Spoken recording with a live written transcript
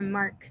from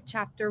Mark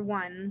chapter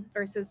 1,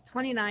 verses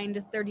 29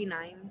 to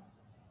 39.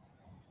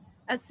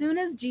 As soon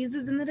as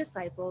Jesus and the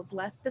disciples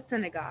left the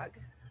synagogue,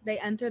 they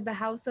entered the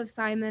house of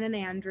Simon and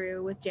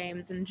Andrew with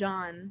James and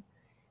John.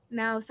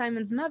 Now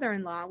Simon's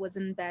mother-in-law was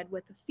in bed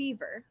with a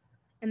fever,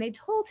 and they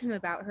told him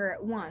about her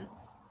at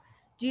once.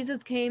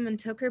 Jesus came and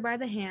took her by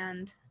the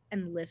hand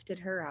and lifted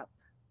her up.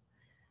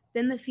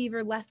 Then the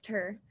fever left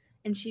her,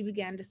 and she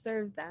began to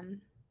serve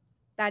them.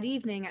 That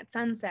evening at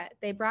sunset,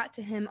 they brought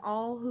to him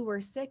all who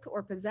were sick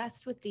or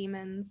possessed with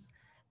demons,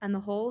 and the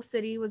whole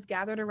city was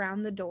gathered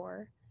around the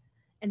door.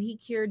 And he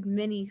cured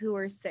many who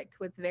were sick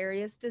with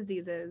various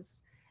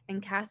diseases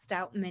and cast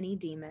out many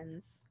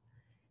demons.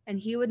 And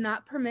he would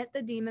not permit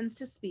the demons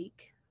to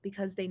speak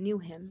because they knew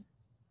him.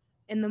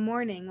 In the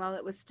morning, while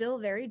it was still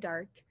very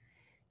dark,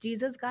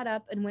 Jesus got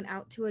up and went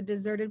out to a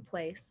deserted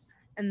place,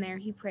 and there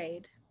he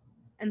prayed.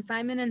 And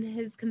Simon and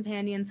his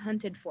companions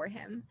hunted for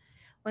him.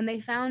 When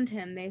they found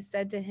him, they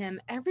said to him,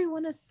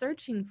 "Everyone is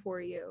searching for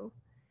you."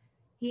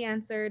 He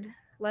answered,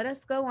 "Let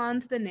us go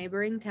on to the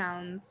neighboring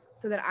towns,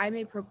 so that I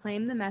may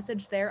proclaim the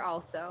message there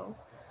also,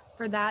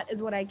 for that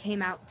is what I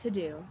came out to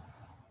do."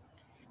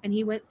 And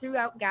he went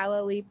throughout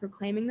Galilee,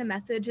 proclaiming the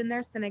message in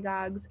their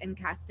synagogues and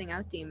casting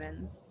out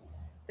demons.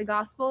 The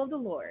gospel of the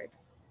Lord.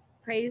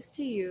 Praise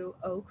to you,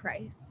 O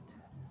Christ.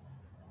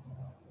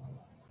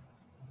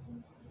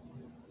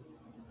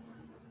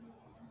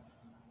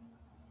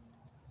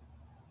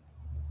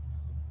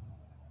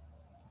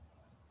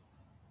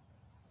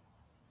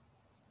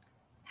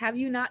 Have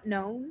you not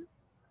known?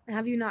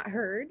 Have you not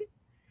heard?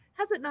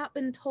 Has it not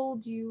been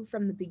told you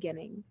from the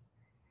beginning?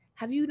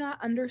 Have you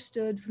not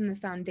understood from the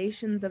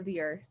foundations of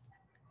the earth?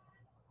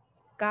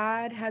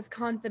 God has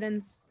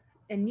confidence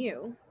in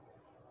you,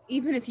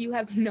 even if you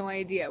have no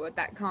idea what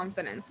that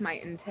confidence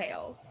might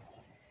entail.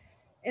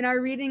 In our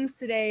readings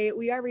today,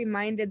 we are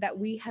reminded that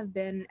we have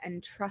been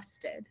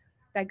entrusted,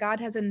 that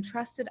God has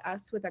entrusted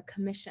us with a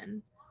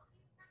commission,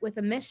 with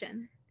a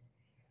mission.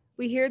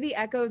 We hear the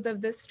echoes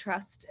of this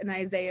trust in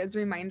Isaiah's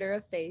reminder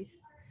of faith.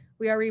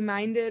 We are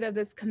reminded of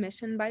this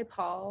commission by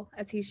Paul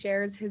as he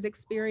shares his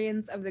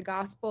experience of the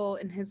gospel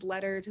in his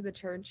letter to the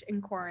church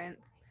in Corinth.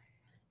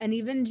 And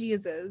even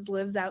Jesus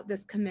lives out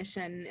this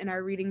commission in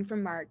our reading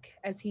from Mark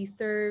as he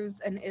serves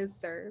and is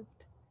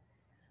served.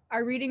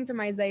 Our reading from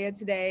Isaiah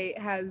today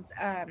has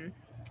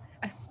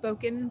a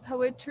spoken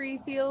poetry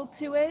feel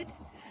to it,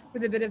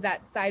 with a bit of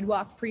that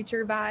sidewalk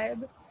preacher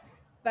vibe.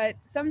 But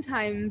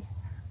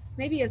sometimes,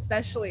 maybe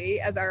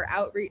especially as our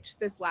outreach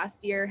this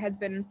last year has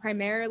been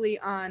primarily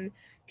on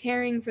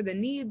caring for the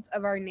needs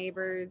of our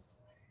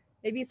neighbors,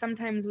 maybe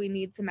sometimes we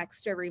need some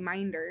extra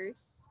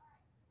reminders.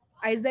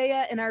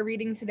 Isaiah in our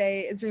reading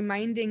today is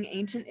reminding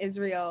ancient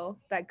Israel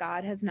that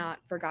God has not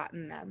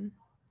forgotten them,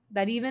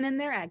 that even in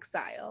their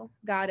exile,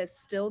 God is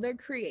still their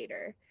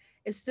creator,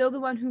 is still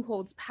the one who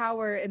holds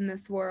power in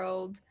this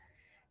world.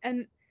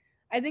 And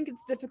I think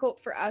it's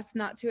difficult for us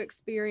not to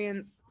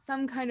experience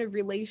some kind of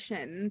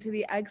relation to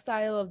the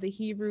exile of the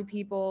Hebrew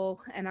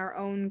people and our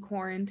own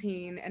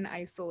quarantine and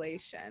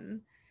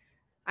isolation.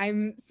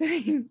 I'm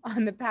sitting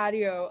on the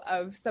patio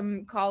of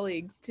some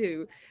colleagues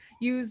to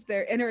use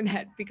their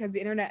internet because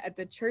the internet at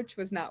the church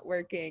was not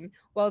working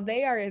while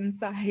they are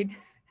inside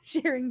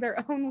sharing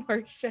their own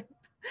worship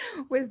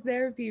with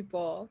their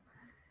people.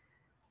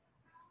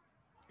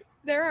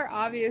 There are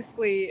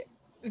obviously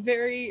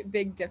very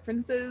big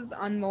differences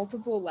on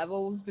multiple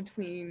levels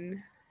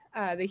between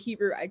the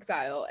Hebrew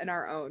exile and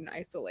our own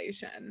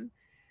isolation.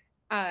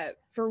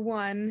 For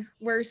one,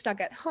 we're stuck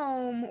at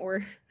home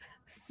or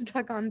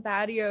stuck on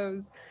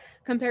patios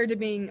compared to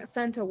being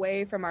sent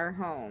away from our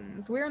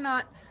homes. We're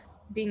not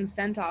being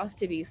sent off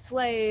to be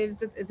slaves.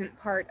 This isn't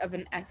part of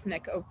an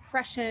ethnic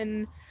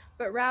oppression,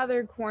 but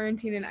rather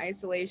quarantine and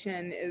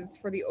isolation is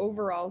for the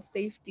overall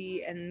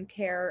safety and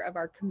care of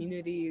our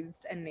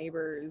communities and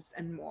neighbors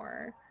and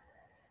more.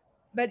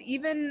 But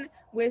even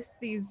with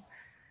these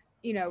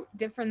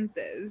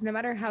differences, no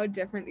matter how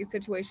different these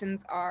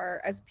situations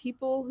are, as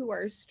people who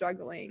are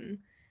struggling,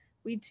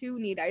 we too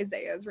need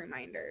Isaiah's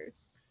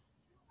reminders.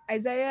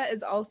 Isaiah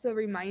is also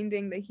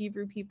reminding the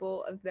Hebrew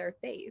people of their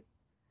faith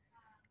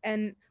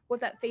and what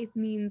that faith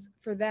means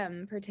for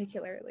them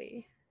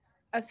particularly.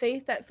 A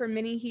faith that for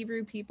many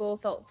Hebrew people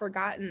felt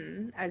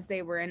forgotten as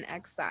they were in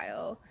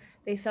exile.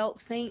 They felt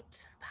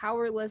faint,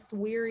 powerless,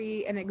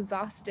 weary, and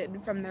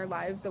exhausted from their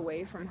lives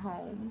away from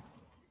home.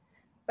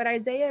 But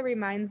Isaiah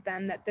reminds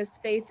them that this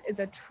faith is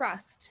a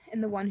trust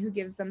in the one who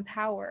gives them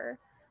power,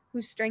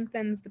 who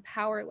strengthens the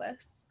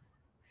powerless,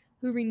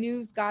 who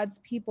renews God's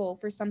people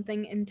for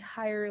something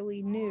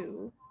entirely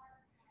new.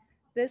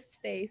 This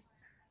faith,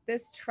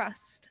 this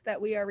trust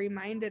that we are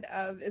reminded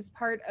of is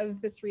part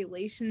of this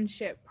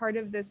relationship, part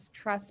of this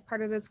trust,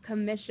 part of this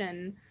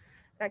commission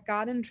that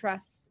God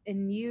entrusts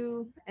in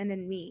you and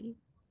in me.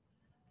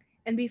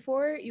 And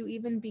before you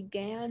even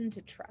began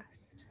to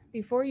trust,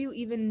 before you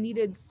even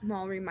needed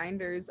small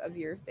reminders of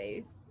your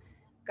faith,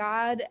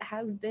 God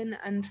has been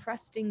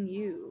entrusting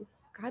you.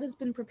 God has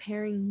been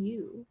preparing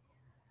you.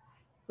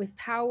 with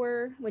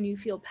power when you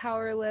feel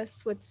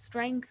powerless, with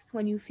strength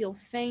when you feel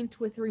faint,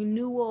 with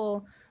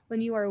renewal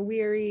when you are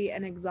weary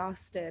and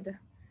exhausted.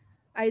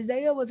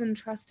 Isaiah was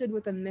entrusted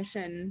with a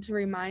mission to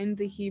remind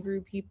the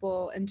Hebrew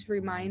people and to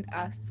remind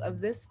us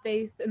of this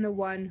faith in the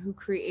one who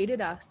created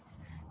us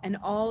and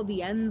all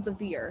the ends of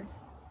the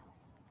earth.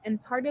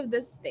 And part of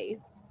this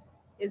faith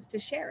is to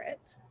share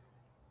it.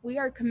 We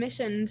are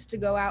commissioned to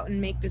go out and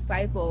make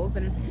disciples.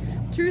 And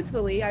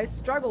truthfully, I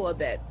struggle a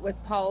bit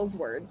with Paul's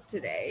words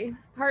today,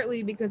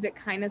 partly because it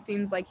kind of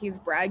seems like he's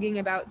bragging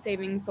about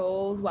saving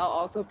souls while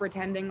also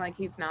pretending like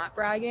he's not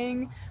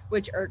bragging,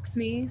 which irks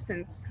me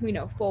since we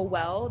know full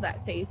well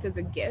that faith is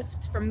a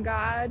gift from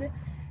God.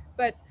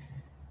 But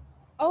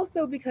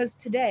also because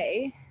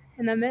today,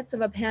 in the midst of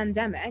a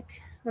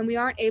pandemic, when we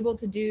aren't able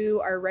to do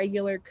our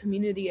regular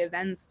community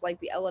events like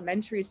the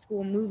elementary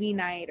school movie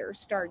night or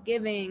Star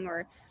Giving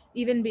or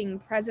even being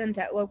present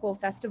at local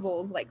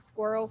festivals like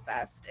Squirrel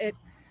Fest, it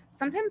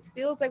sometimes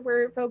feels like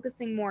we're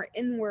focusing more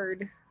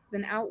inward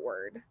than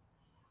outward.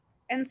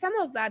 And some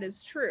of that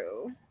is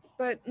true.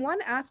 But one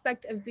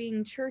aspect of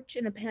being church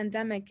in a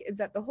pandemic is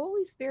that the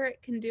Holy Spirit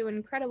can do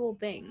incredible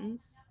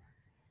things.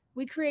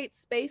 We create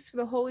space for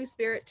the Holy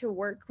Spirit to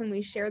work when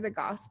we share the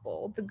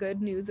gospel, the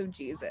good news of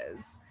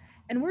Jesus.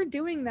 And we're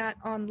doing that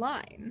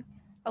online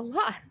a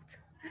lot.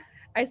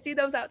 I see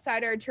those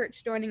outside our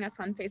church joining us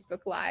on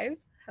Facebook Live.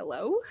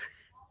 Hello.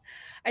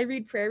 I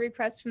read prayer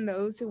requests from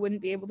those who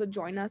wouldn't be able to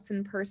join us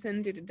in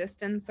person due to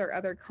distance or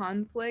other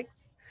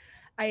conflicts.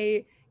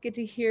 I get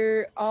to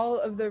hear all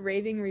of the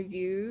raving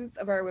reviews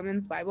of our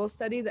women's Bible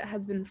study that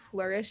has been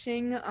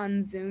flourishing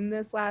on Zoom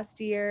this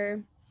last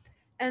year.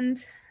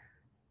 And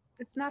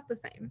it's not the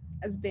same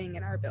as being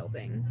in our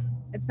building.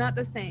 It's not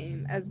the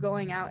same as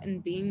going out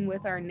and being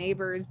with our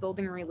neighbors,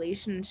 building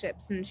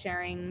relationships and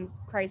sharing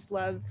Christ's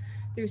love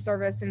through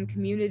service and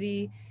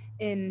community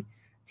in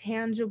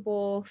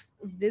tangible,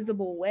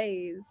 visible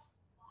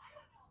ways.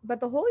 But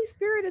the Holy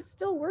Spirit is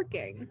still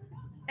working,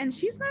 and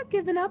she's not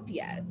given up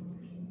yet.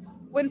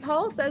 When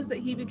Paul says that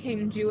he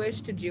became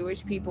Jewish to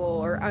Jewish people,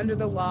 or under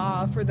the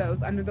law for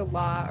those under the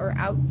law, or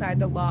outside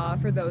the law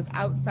for those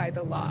outside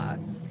the law,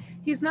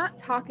 he's not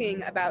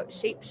talking about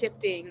shape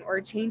shifting or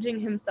changing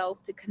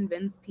himself to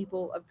convince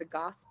people of the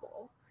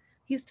gospel.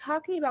 He's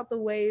talking about the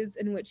ways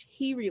in which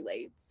he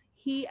relates.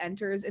 He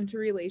enters into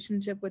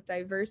relationship with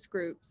diverse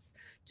groups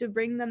to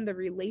bring them the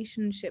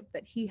relationship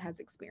that he has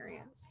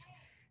experienced.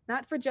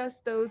 Not for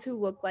just those who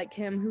look like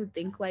him, who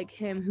think like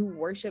him, who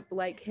worship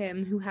like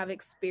him, who have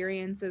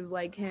experiences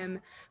like him.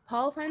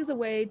 Paul finds a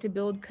way to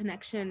build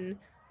connection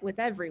with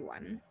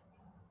everyone.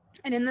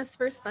 And in this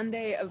first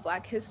Sunday of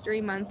Black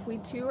History Month, we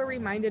too are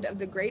reminded of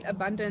the great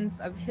abundance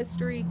of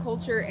history,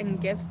 culture,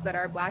 and gifts that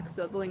our Black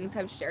siblings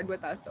have shared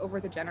with us over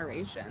the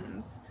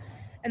generations.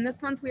 And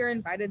this month, we are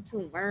invited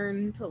to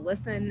learn, to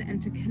listen,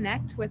 and to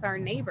connect with our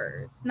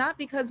neighbors, not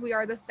because we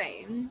are the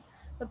same,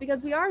 but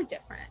because we are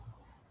different.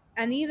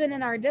 And even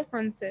in our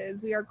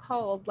differences, we are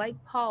called,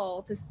 like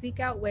Paul, to seek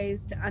out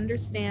ways to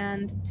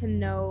understand, to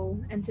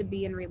know, and to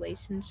be in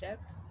relationship.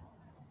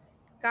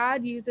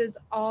 God uses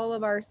all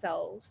of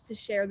ourselves to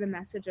share the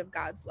message of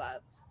God's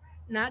love.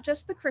 Not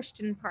just the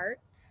Christian part,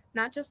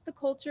 not just the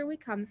culture we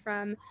come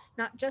from,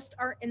 not just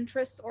our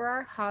interests or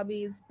our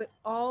hobbies, but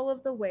all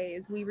of the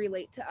ways we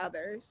relate to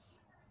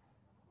others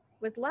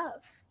with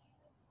love.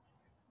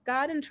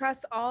 God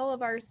entrusts all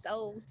of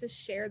ourselves to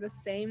share the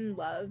same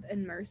love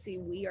and mercy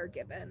we are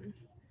given.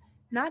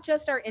 Not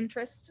just our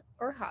interests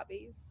or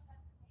hobbies,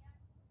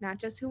 not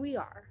just who we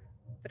are,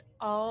 but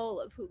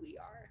all of who we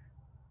are.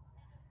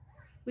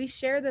 We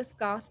share this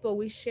gospel,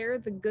 we share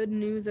the good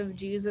news of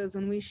Jesus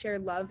when we share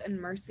love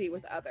and mercy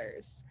with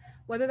others,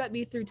 whether that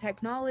be through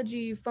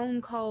technology,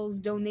 phone calls,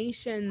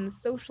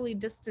 donations, socially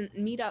distant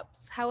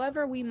meetups,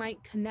 however we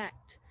might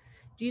connect.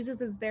 Jesus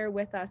is there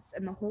with us,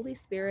 and the Holy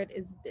Spirit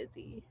is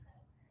busy.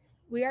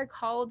 We are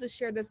called to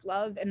share this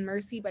love and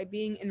mercy by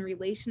being in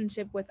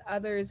relationship with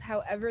others,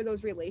 however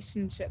those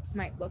relationships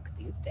might look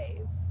these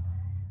days.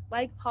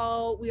 Like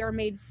Paul, we are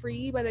made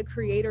free by the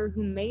Creator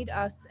who made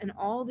us and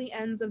all the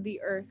ends of the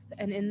earth,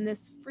 and in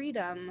this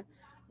freedom,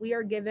 we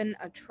are given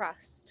a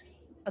trust,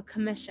 a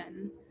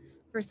commission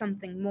for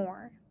something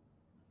more.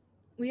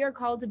 We are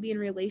called to be in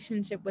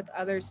relationship with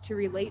others, to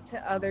relate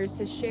to others,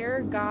 to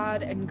share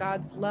God and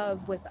God's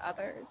love with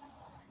others.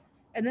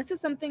 And this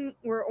is something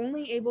we're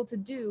only able to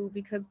do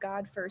because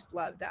God first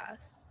loved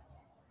us.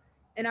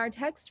 In our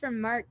text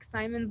from Mark,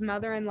 Simon's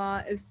mother in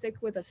law is sick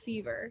with a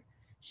fever.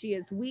 She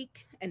is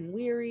weak and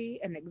weary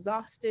and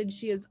exhausted.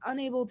 She is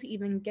unable to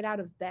even get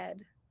out of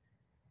bed.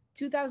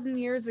 2,000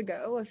 years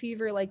ago, a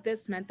fever like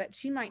this meant that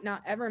she might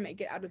not ever make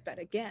it out of bed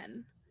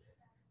again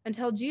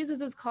until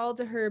Jesus is called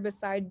to her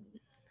bedside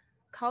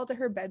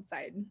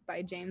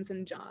by James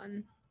and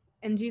John.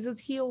 And Jesus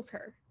heals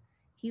her.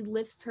 He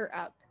lifts her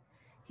up.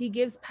 He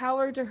gives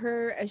power to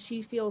her as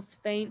she feels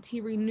faint.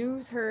 He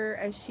renews her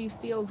as she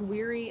feels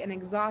weary and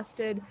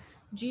exhausted.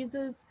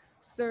 Jesus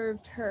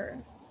served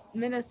her,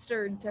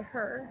 ministered to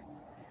her.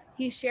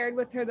 He shared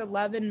with her the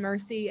love and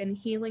mercy and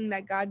healing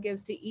that God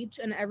gives to each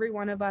and every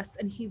one of us,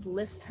 and he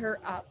lifts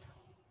her up.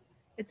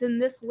 It's in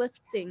this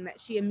lifting that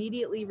she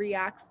immediately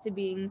reacts to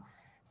being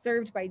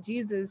served by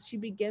Jesus. She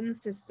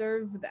begins to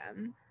serve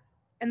them.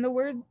 And the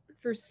word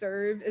for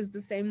serve is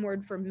the same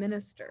word for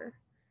minister.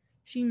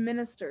 She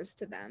ministers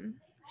to them.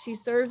 She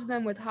serves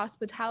them with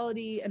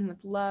hospitality and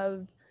with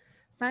love.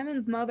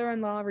 Simon's mother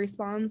in law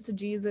responds to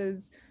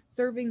Jesus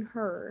serving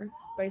her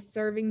by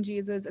serving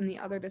Jesus and the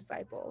other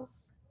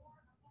disciples.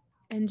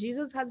 And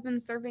Jesus has been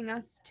serving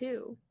us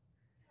too.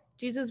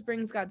 Jesus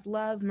brings God's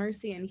love,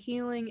 mercy, and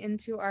healing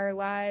into our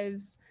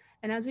lives.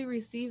 And as we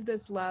receive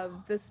this love,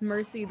 this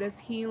mercy, this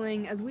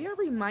healing, as we are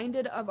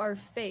reminded of our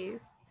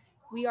faith,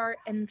 we are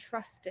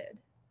entrusted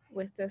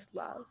with this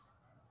love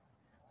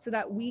so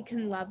that we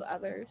can love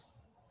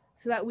others,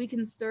 so that we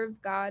can serve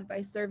God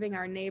by serving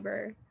our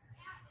neighbor,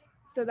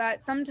 so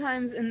that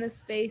sometimes in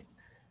this faith,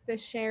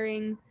 this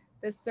sharing,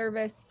 this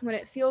service, when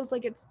it feels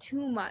like it's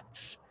too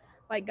much,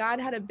 like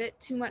God had a bit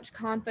too much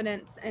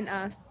confidence in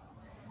us,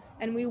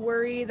 and we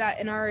worry that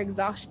in our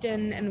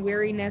exhaustion and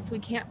weariness, we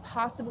can't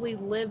possibly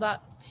live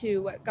up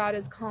to what God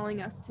is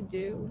calling us to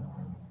do.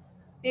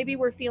 Maybe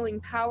we're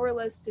feeling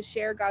powerless to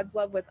share God's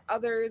love with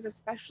others,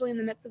 especially in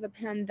the midst of a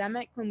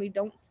pandemic when we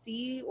don't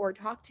see or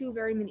talk to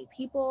very many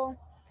people.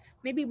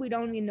 Maybe we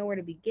don't even know where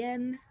to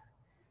begin.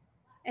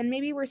 And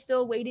maybe we're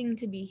still waiting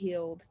to be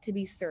healed, to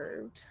be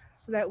served,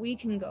 so that we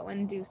can go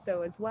and do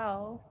so as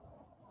well.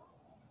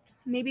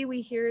 Maybe we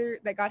hear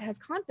that God has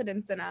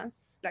confidence in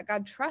us, that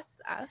God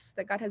trusts us,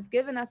 that God has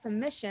given us a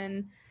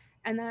mission,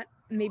 and that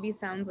maybe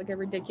sounds like a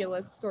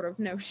ridiculous sort of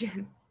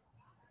notion.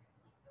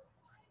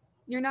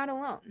 You're not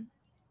alone.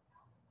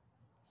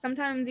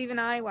 Sometimes even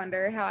I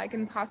wonder how I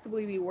can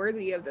possibly be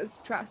worthy of this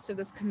trust, of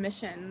this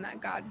commission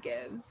that God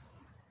gives.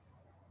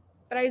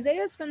 But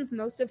Isaiah spends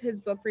most of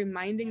his book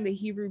reminding the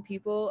Hebrew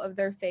people of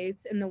their faith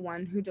in the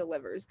one who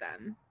delivers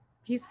them.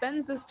 He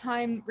spends this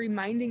time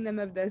reminding them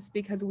of this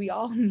because we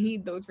all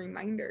need those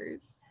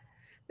reminders.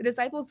 The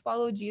disciples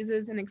follow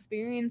Jesus and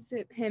experience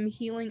him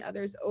healing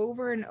others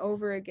over and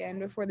over again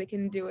before they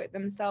can do it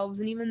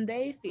themselves. And even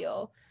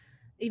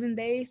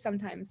they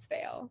sometimes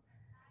fail.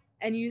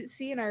 And you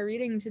see in our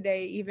reading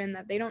today, even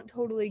that they don't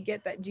totally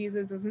get that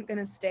Jesus isn't going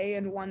to stay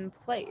in one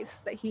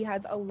place, that he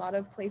has a lot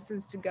of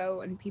places to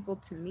go and people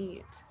to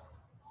meet.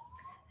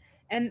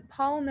 And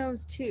Paul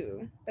knows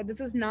too that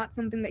this is not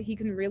something that he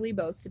can really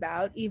boast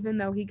about, even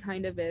though he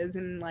kind of is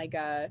in like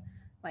a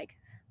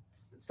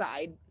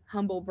side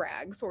humble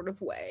brag sort of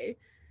way.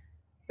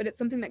 But it's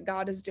something that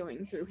God is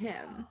doing through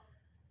him.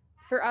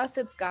 For us,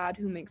 it's God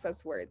who makes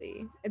us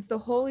worthy. It's the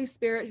Holy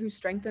Spirit who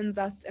strengthens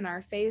us in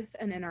our faith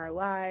and in our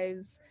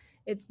lives.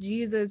 It's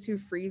Jesus who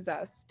frees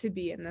us to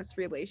be in this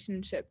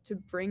relationship, to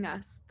bring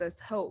us this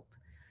hope.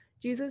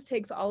 Jesus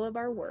takes all of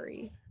our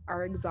worry,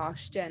 our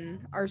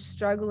exhaustion, our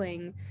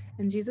struggling,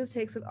 and Jesus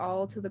takes it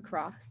all to the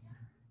cross.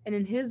 And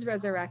in his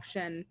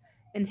resurrection,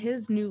 in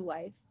his new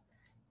life,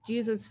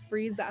 Jesus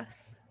frees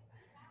us.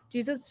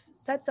 Jesus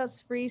sets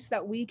us free so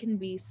that we can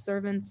be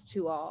servants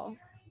to all,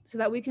 so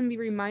that we can be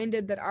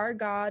reminded that our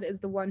God is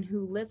the one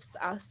who lifts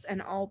us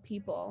and all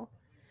people.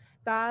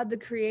 God, the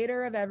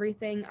creator of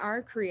everything,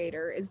 our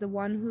creator, is the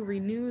one who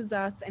renews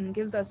us and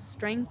gives us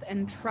strength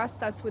and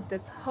trusts us with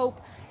this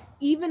hope,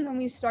 even when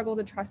we struggle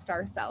to trust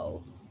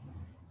ourselves.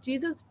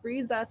 Jesus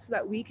frees us so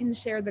that we can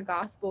share the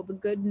gospel, the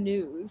good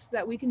news, so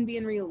that we can be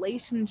in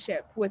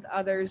relationship with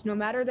others, no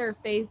matter their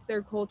faith,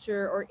 their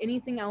culture, or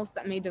anything else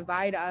that may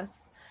divide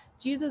us.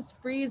 Jesus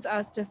frees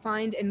us to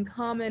find in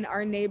common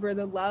our neighbor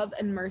the love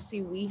and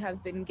mercy we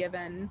have been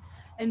given.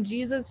 And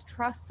Jesus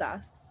trusts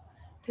us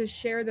to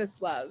share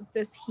this love,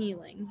 this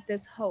healing,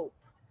 this hope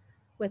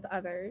with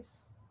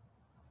others.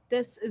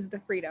 This is the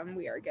freedom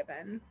we are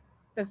given,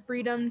 the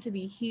freedom to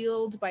be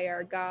healed by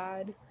our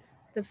God,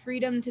 the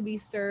freedom to be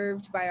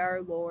served by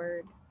our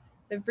Lord,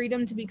 the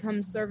freedom to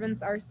become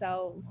servants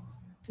ourselves,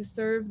 to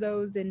serve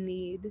those in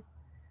need,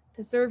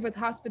 to serve with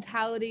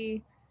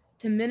hospitality,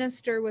 to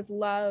minister with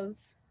love,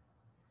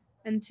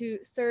 and to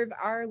serve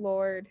our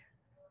Lord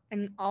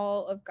and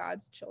all of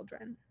God's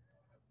children.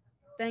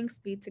 Thanks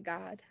be to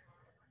God.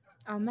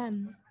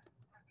 Amen.